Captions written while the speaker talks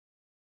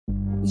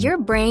Your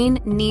brain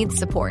needs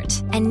support,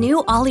 and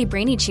new Ollie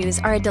Brainy Chews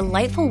are a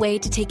delightful way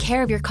to take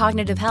care of your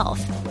cognitive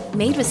health.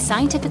 Made with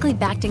scientifically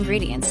backed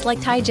ingredients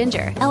like Thai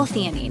ginger,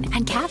 L-theanine,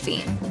 and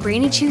caffeine,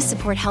 Brainy Chews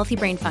support healthy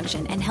brain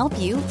function and help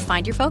you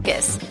find your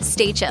focus,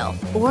 stay chill,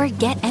 or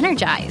get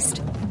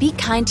energized. Be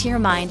kind to your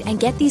mind and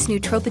get these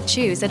nootropic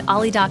chews at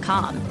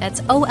ollie.com.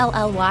 That's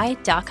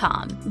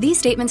OLLY.com. These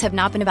statements have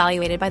not been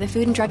evaluated by the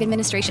Food and Drug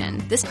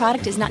Administration. This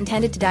product is not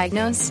intended to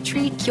diagnose,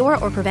 treat, cure,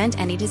 or prevent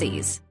any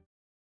disease.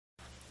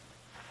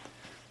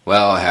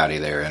 Well, howdy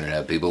there,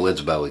 Internet people. It's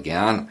Bo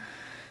again.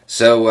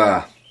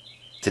 So,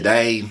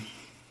 today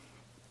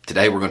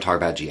we're going to talk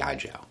about G.I.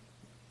 Joe.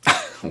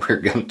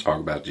 We're going to talk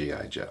about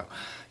G.I. Joe.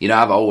 You know,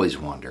 I've always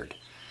wondered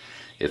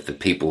if the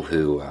people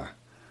who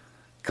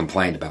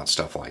complained about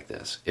stuff like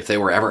this, if they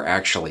were ever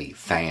actually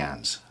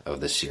fans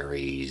of the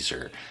series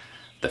or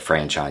the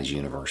franchise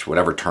universe,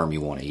 whatever term you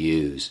want to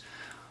use,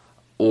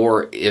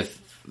 or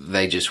if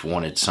they just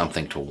wanted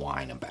something to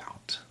whine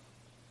about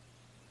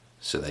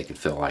so they could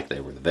feel like they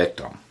were the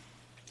victim.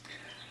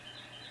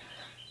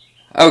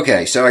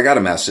 Okay, so I got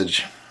a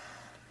message.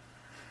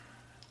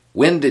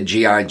 When did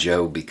G.I.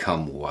 Joe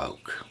become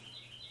woke?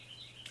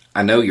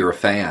 I know you're a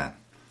fan.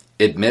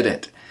 Admit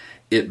it.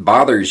 It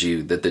bothers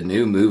you that the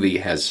new movie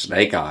has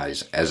Snake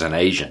Eyes as an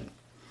Asian.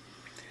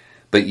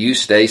 But you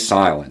stay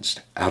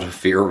silenced out of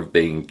fear of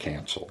being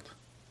canceled.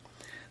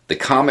 The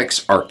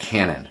comics are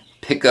canon.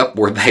 Pick up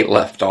where they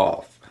left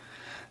off.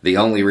 The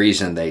only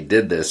reason they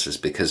did this is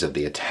because of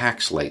the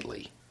attacks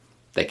lately.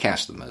 They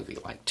cast the movie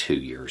like 2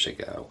 years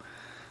ago.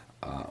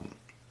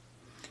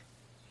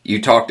 You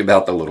talked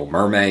about The Little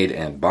Mermaid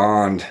and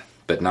Bond,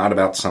 but not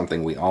about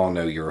something we all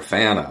know you're a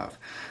fan of.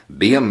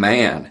 Be a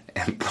man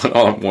and put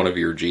on one of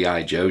your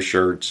G.I. Joe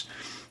shirts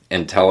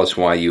and tell us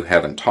why you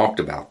haven't talked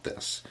about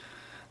this.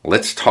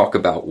 Let's talk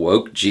about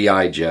woke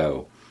G.I.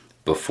 Joe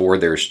before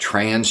there's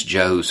trans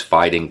Joes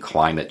fighting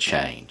climate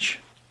change.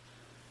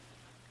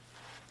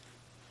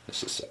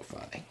 This is so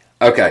funny.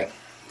 Okay,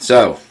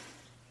 so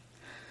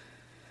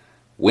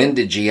when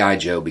did G.I.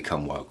 Joe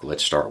become woke?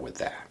 Let's start with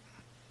that.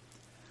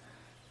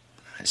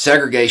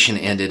 Segregation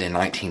ended in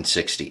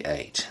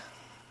 1968.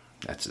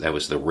 That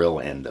was the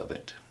real end of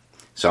it.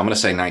 So I'm going to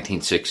say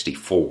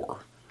 1964,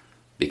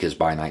 because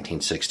by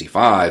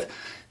 1965,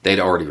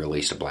 they'd already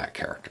released a black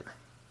character.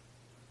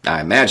 Now,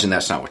 I imagine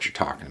that's not what you're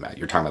talking about.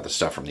 You're talking about the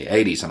stuff from the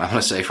 80s, and I'm going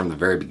to say from the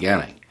very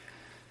beginning,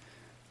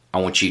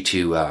 I want you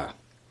to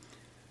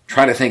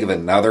try to think of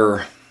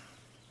another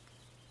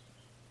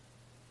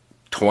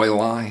toy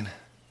line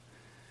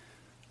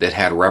that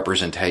had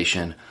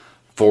representation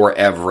for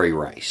every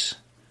race.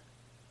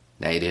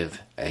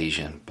 Native,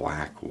 Asian,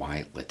 black,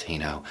 white,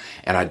 Latino.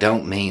 And I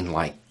don't mean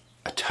like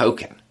a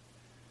token.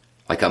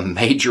 Like a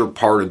major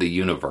part of the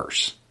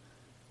universe.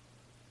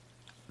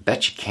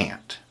 Bet you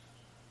can't.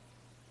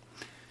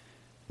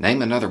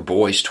 Name another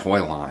boys'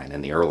 toy line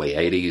in the early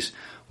 80s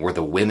where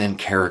the women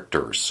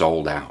characters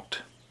sold out.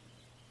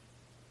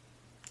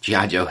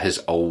 G.I. Joe has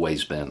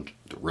always been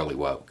really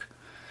woke.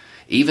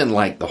 Even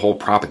like the whole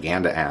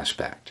propaganda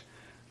aspect.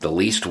 The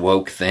least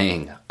woke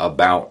thing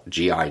about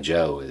G.I.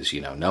 Joe is,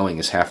 knowing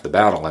is half the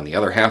battle and the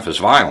other half is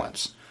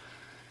violence.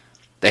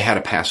 They had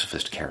a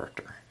pacifist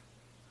character.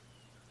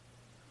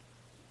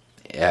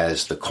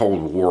 As the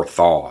Cold War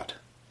thawed,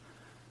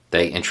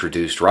 they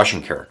introduced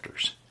Russian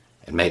characters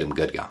and made them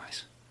good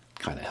guys.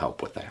 Kind of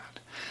help with that.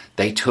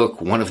 They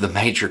took one of the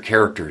major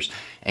characters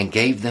and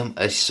gave them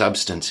a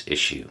substance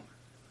issue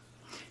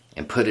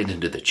and put it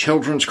into the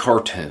children's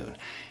cartoon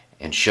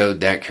and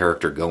showed that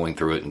character going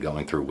through it and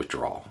going through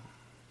withdrawal.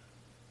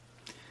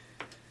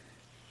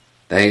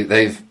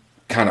 They've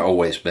kind of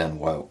always been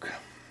woke.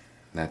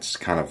 That's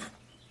kind of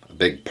a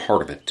big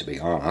part of it, to be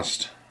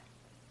honest.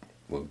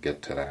 We'll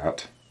get to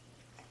that.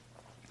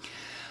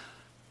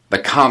 The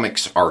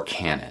comics are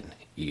canon,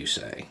 you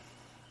say.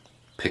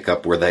 Pick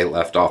up where they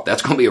left off.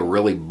 That's going to be a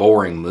really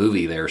boring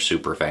movie there,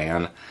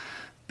 superfan,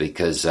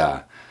 because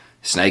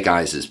Snake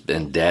Eyes has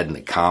been dead in the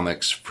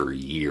comics for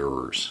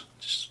years.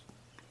 Just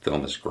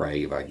film his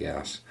grave, I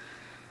guess.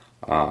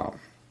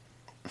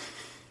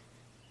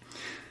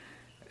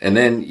 And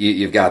then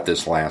you've got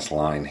this last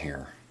line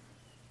here.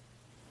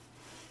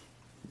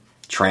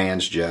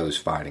 Trans Joes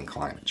fighting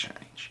climate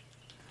change.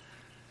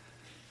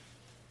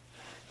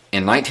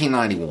 In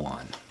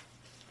 1991,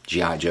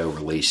 G.I. Joe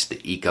released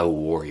the Eco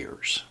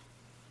Warriors.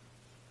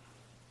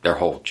 Their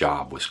whole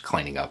job was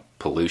cleaning up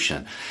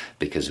pollution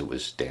because it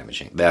was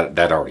damaging.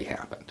 That already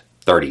happened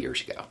 30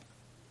 years ago.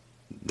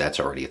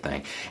 That's already a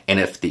thing. And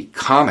if the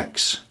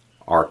comics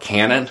are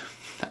canon,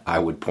 I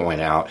would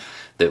point out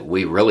that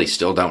we really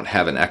still don't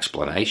have an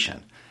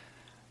explanation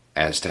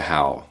as to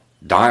how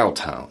Dial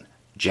Tone,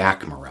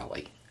 Jack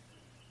Morelli,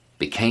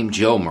 became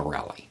Joe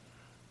Morelli.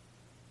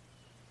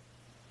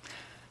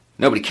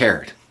 Nobody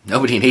cared.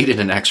 Nobody needed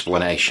an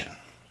explanation.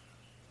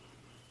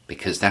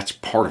 Because that's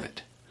part of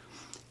it.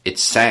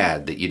 It's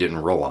sad that you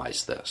didn't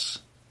realize this.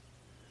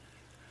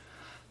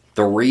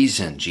 The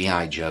reason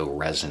G.I. Joe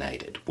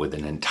resonated with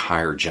an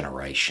entire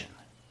generation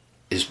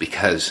is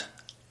because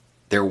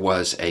there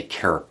was a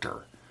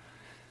character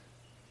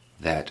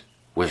that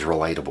was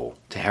relatable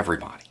to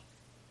everybody.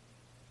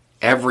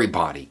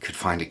 Everybody could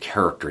find a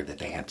character that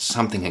they had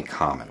something in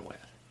common with.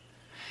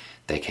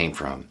 They came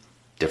from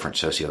different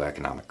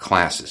socioeconomic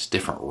classes,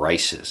 different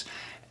races,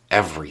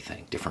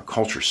 everything, different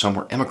cultures. Some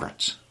were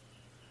immigrants.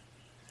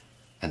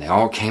 And they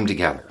all came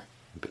together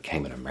and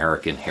became an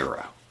American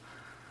hero.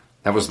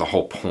 That was the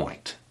whole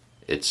point.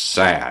 It's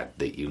sad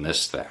that you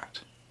missed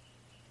that.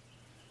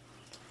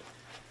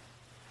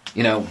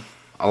 You know,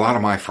 a lot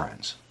of my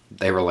friends,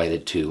 they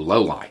related to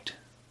Lowlight.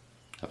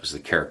 That was the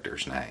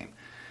character's name.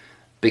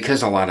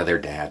 Because a lot of their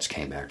dads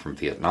came back from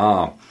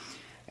Vietnam,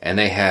 and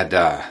they had,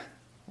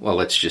 well,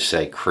 let's just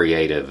say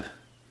creative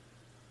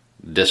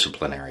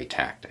disciplinary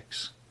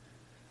tactics,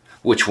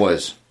 which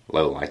was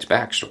Lowlight's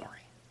backstory.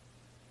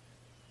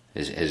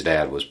 His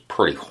dad was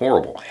pretty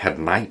horrible, had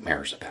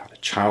nightmares about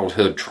it,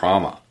 childhood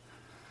trauma,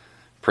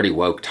 pretty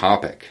woke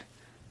topic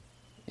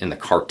in the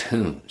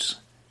cartoons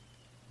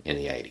in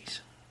the 80s.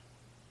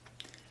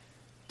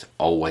 It's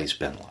always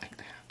been like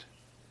that.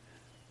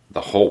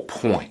 The whole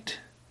point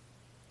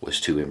was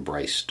to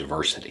embrace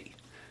diversity.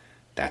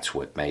 That's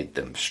what made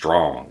them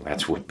strong.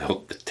 That's what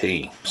built the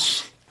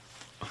teams.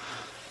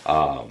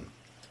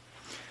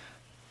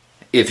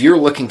 If you're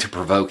looking to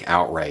provoke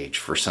outrage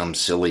for some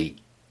silly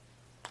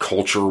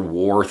culture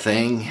war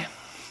thing,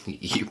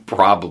 you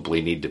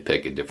probably need to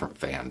pick a different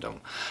fandom.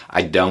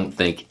 I don't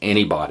think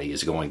anybody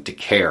is going to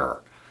care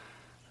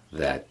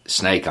that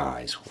Snake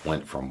Eyes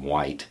went from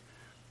white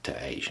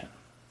to Asian.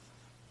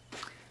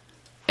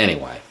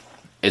 Anyway,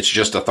 it's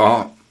just a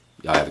thought.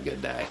 Y'all have a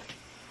good day.